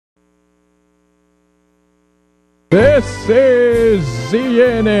This is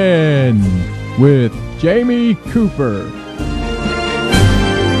ZNN with Jamie Cooper.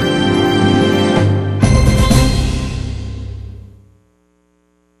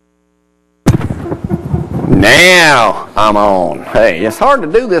 Now I'm on. Hey, it's hard to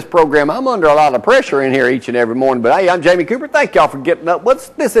do this program. I'm under a lot of pressure in here each and every morning. But hey, I'm Jamie Cooper. Thank y'all for getting up.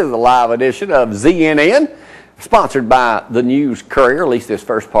 This is a live edition of ZNN, sponsored by the News-Courier, at least this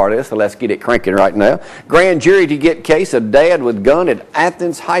first part is, so let's get it cranking right now. Grand jury to get case of dad with gun at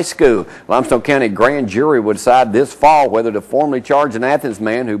Athens High School. Limestone County grand jury would decide this fall whether to formally charge an Athens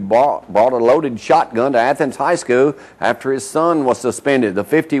man who brought a loaded shotgun to Athens High School after his son was suspended. The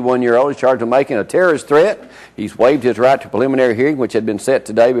 51-year-old is charged with making a terrorist threat. He's waived his right to preliminary hearing, which had been set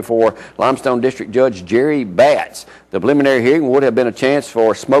today before Limestone District Judge Jerry Batts. The preliminary hearing would have been a chance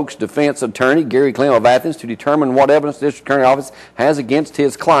for Smoke's defense attorney, Gary Clem of Athens, to determine what evidence the District Attorney's Office has against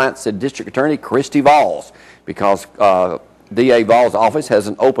his client, said District Attorney Christy Valls. Because D.A. Valls' office has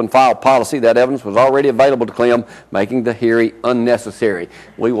an open file policy, that evidence was already available to Clem, making the hearing unnecessary.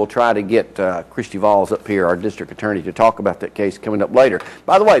 We will try to get Christy Valls up here, our District Attorney, to talk about that case coming up later.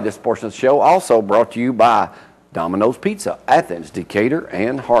 By the way, this portion of the show also brought to you by Domino's Pizza, Athens, Decatur,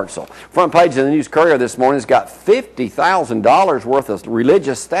 and Hartselle. Front page of the News-Courier this morning has got $50,000 worth of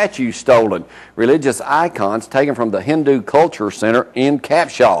religious statues stolen. Religious icons taken from the Hindu Culture Center in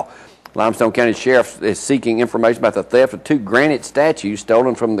Capshaw. Limestone County Sheriff is seeking information about the theft of two granite statues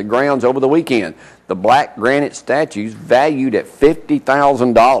stolen from the grounds over the weekend. The black granite statues, valued at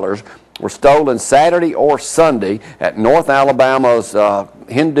 $50,000, were stolen Saturday or Sunday at North Alabama's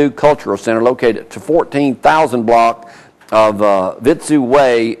Hindu Cultural Center, located at 14,000 block of Vitsu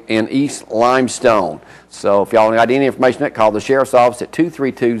Way in East Limestone. So if y'all got any information, call the Sheriff's Office at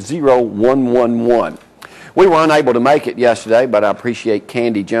 232-0111. We were unable to make it yesterday, but I appreciate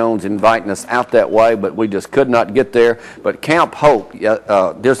Candy Jones inviting us out that way, but we just could not get there. But Camp Hope,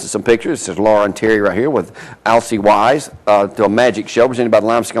 there's some pictures. This is Laura and Terry right here with Alcie Wise to a magic show presented by the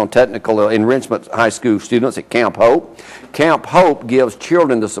Limestone Technical Enrichment High School students at Camp Hope. Camp Hope gives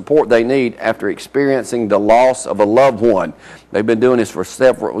children the support they need after experiencing the loss of a loved one. They've been doing this for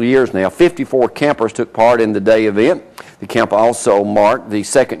several years now. 54 campers took part in the day event. The camp also marked the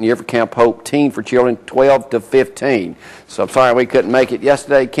second year for Camp Hope Teen for Children 12 to 15. So I'm sorry we couldn't make it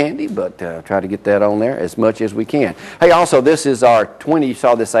yesterday, Candy, but try to get that on there as much as we can. Hey, also, this is our 20, you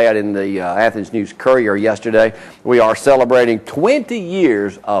saw this ad in the Athens News-Courier yesterday. We are celebrating 20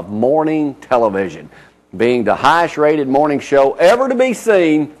 years of morning television, being the highest rated morning show ever to be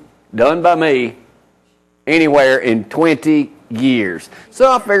seen, done by me, anywhere in 20 years.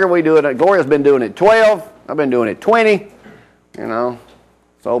 So I figured we do it. Gloria's been doing it 12. I've been doing it 20, you know.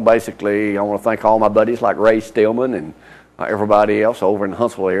 So basically, I want to thank all my buddies like Ray Stillman and everybody else over in the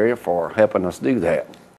Huntsville area for helping us do that.